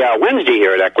yesterday, Wednesday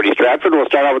here at Equity Stratford. We'll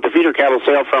start out with the feeder cattle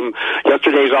sale from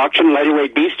yesterday's auction. Lighter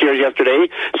weight beef steers yesterday,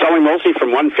 selling mostly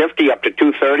from 150 up to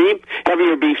 230.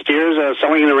 Heavier beef steers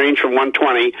selling in the range from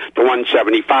 120 to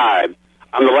 175.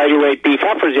 On the lighter weight beef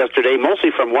heifers yesterday, mostly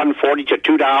from 140 to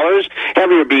 $2.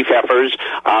 Heavier beef heifers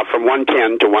from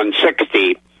 110 to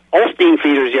 160. Holstein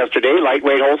feeders yesterday,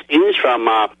 lightweight Holsteins from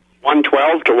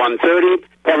 112 to 130.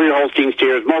 Heavier Holstein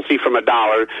steers mostly from $1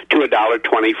 to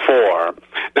 $1.24.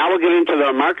 Now we'll get into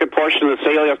the market portion of the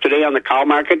sale yesterday on the cow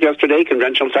market yesterday,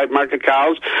 conventional type market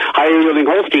cows. Higher yielding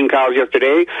Holstein cows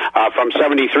yesterday from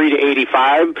 73 to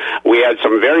 85. We had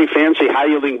some very fancy high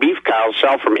yielding beef cows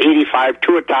sell from 85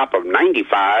 to a top of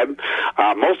 95.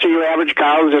 Most of your average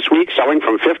cows this week selling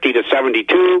from 50 to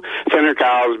 72. Thinner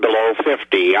cows below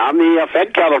 50. On the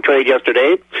fed cattle trade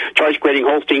yesterday, choice grading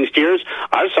Holstein steers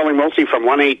are selling mostly from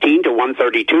 118 to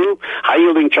 132.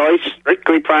 High-yielding choice,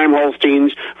 strictly prime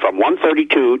Holsteins from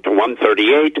 132 to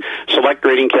 138. Select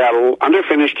grading cattle,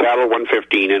 underfinished cattle,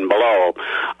 115 and below.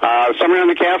 Summary on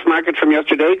the calf market from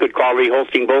yesterday, good quality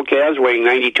Holstein bull calves weighing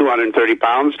 90 to 130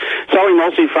 pounds, selling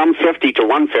mostly from 50 to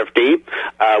 150.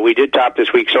 We did top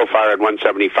this week so far at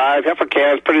 175. Heifer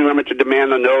calves, pretty limited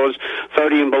demand on those,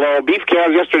 30 and below. Beef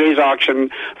calves, yesterday's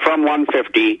auction from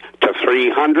 150 to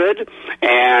 300.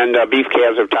 And beef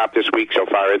calves have topped this week so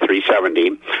far at 370.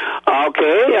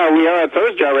 Okay, we are at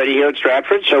Thursday already here at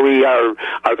Stratford, so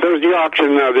our Thursday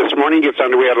auction this morning gets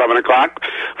underway at 11 o'clock.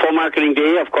 Full marketing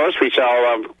day, of course. We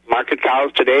sell market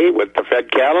cows today with the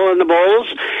fed cattle and the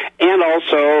bulls, and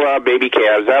also baby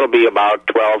calves. That'll be about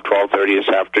 12:30 this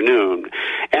afternoon.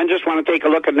 And just want to take a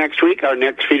look at next week. Our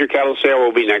next feeder cattle sale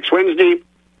will be next Wednesday.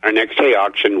 Our next hay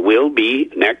auction will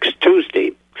be next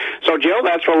Tuesday. So, Jill,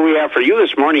 that's what we have for you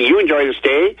this morning. You enjoy the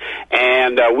stay,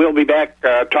 and we'll be back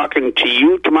talking to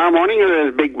you tomorrow morning, or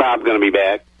is Big Bob going to be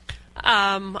back?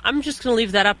 I'm just going to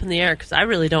leave that up in the air because I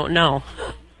really don't know.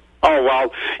 Oh,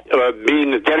 well,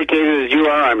 being as dedicated as you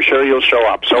are, I'm sure you'll show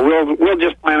up. So we'll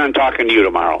just plan on talking to you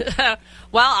tomorrow.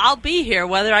 Well, I'll be here.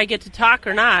 Whether I get to talk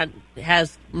or not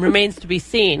remains to be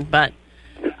seen. But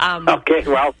okay,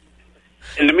 well,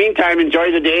 in the meantime,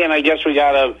 enjoy the day, and I guess we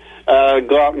got to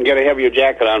go out and get a heavier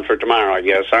jacket on for tomorrow, I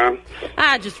guess, huh?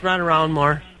 Just run around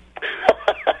more.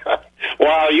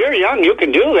 Well, you're young. You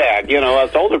can do that. You know,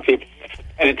 us older people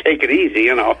and take it easy,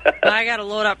 you know. I got to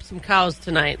load up some cows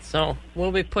tonight, so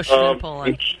we'll be pushing and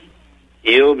pulling.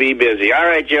 You'll be busy. All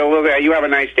right, Jill. You have a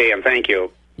nice day, and thank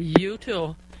you. You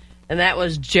too. And that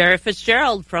was Jerry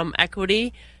Fitzgerald from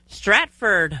Equity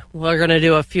Stratford. We're going to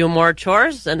do a few more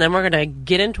chores, and then we're going to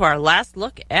get into our last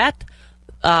look at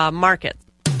markets.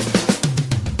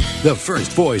 The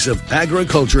first voice of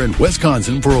agriculture in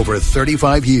Wisconsin for over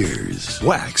 35 years.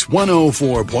 Wax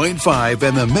 104.5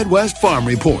 and the Midwest Farm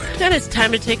Report. Then it's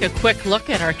time to take a quick look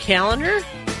at our calendar.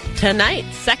 Tonight,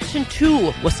 Section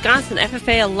 2, Wisconsin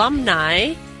FFA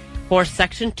alumni for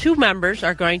Section 2 members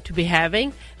are going to be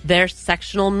having their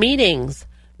sectional meetings.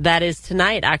 That is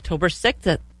tonight, October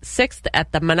 6th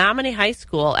at the Menominee High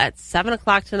School at 7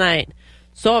 o'clock tonight.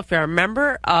 So if you're a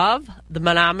member of the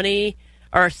Menominee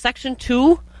or Section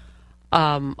 2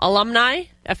 alumni,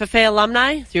 FFA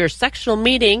alumni, your sectional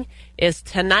meeting is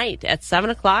tonight at 7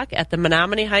 o'clock at the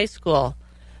Menominee High School.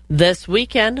 This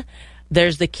weekend,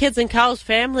 there's the Kids and Cows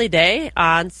Family Day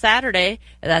on Saturday.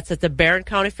 That's at the Barron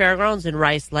County Fairgrounds in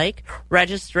Rice Lake.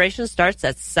 Registration starts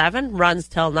at 7, runs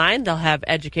till 9. They'll have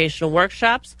educational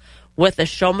workshops with a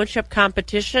showmanship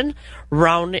competition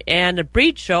and a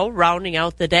breed show rounding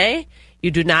out the day.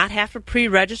 You do not have to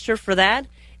pre-register for that.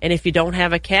 And if you don't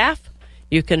have a calf,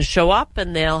 you can show up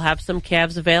and they'll have some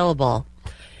calves available.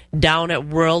 Down at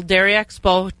World Dairy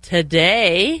Expo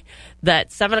today,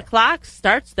 at 7 o'clock,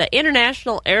 starts the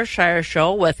International Ayrshire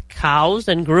Show with cows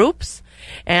and groups.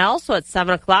 And also at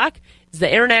 7 o'clock is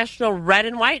the International Red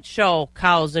and White Show,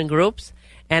 cows and groups.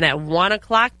 And at 1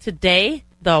 o'clock today,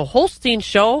 the Holstein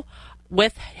Show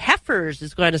with heifers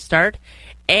is going to start.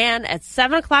 And at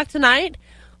 7 o'clock tonight,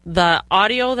 the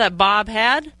audio that Bob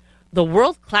had, the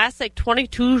World Classic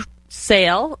 22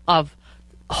 sale of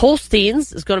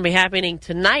Holsteins is going to be happening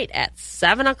tonight at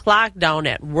 7 o'clock down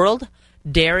at World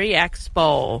Dairy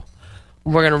Expo.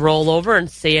 We're going to roll over and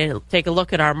take a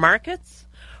look at our markets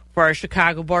for our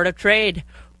Chicago Board of Trade.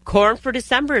 Corn for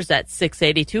December is at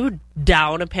 $6.82,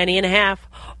 down a penny and a half.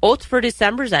 Oats for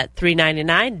December is at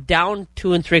 $3.99, down 2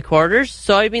 3/4.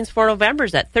 Soybeans for November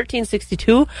is at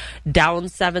 $13.62, down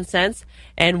 7 cents.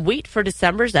 And wheat for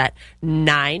December is at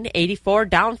 $9.84,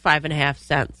 down 5.5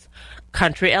 cents.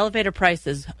 Country elevator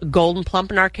prices. Golden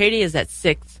Plump in Arcadia is at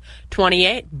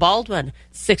 $6.28. Baldwin,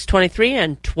 $6.23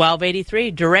 and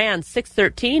 $12.83. Duran,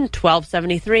 $6.13,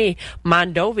 $12.73.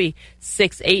 Mondovi,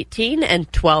 $6.18 and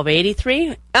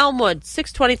 $12.83. Elmwood,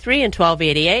 $6.23 and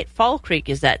 $12.88. Fall Creek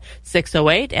is at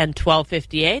 $6.08 and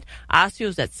 $12.58. Osseo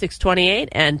is at $6.28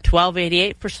 and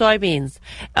 $12.88 for soybeans.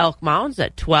 Elk Mound's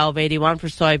at $12.81 for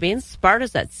soybeans.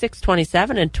 Sparta's at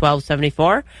 $6.27 and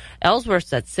 $12.74.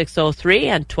 Ellsworth's at $6.03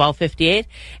 and $12.58.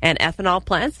 And ethanol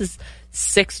plants is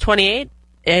 $6.28.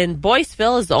 And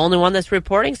Boyceville is the only one that's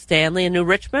reporting. Stanley and New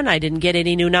Richmond, I didn't get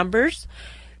any new numbers.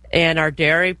 And our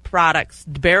dairy products,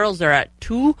 barrels are at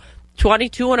 $2.22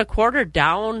 1/4,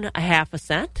 down 1/2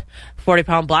 cent.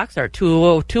 40-pound blocks are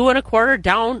 $2.02 1/4,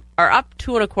 down or up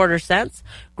 2 1/4 cents.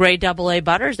 Gray AA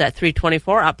butters at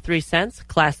 $3.24, up 3 cents.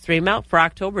 Class 3 milk for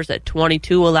October is at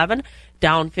 $22.11,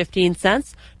 down 15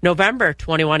 cents. November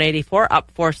 $21.84, up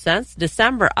 4 cents.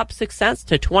 December up 6 cents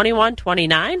to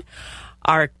 $21.29.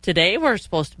 Today we're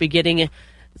supposed to be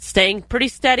staying pretty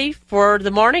steady for the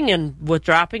morning, and with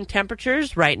dropping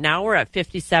temperatures, right now we're at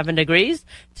 57 degrees.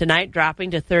 Tonight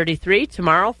dropping to 33.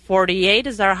 Tomorrow 48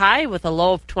 is our high with a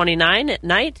low of 29 at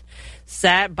night.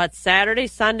 But Saturday,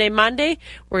 Sunday, Monday,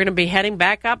 we're going to be heading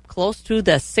back up close to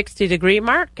the 60-degree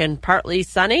mark and partly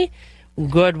sunny.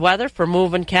 Good weather for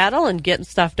moving cattle and getting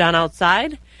stuff done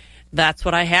outside. That's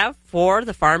what I have for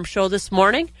the Farm Show this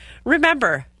morning.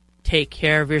 Remember, take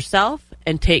care of yourself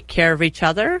and take care of each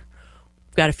other.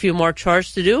 We've got a few more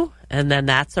chores to do, and then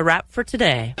that's a wrap for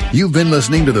today. You've been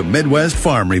listening to the Midwest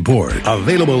Farm Report,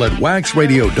 available at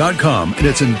waxradio.com in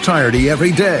its entirety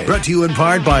every day. Brought to you in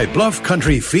part by Bluff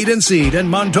Country Feed and Seed and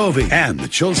Mondovi and the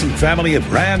Chilson family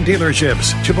of Ram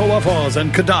dealerships, Chippewa Falls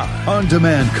and Cadott.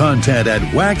 On-demand content at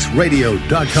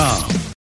waxradio.com.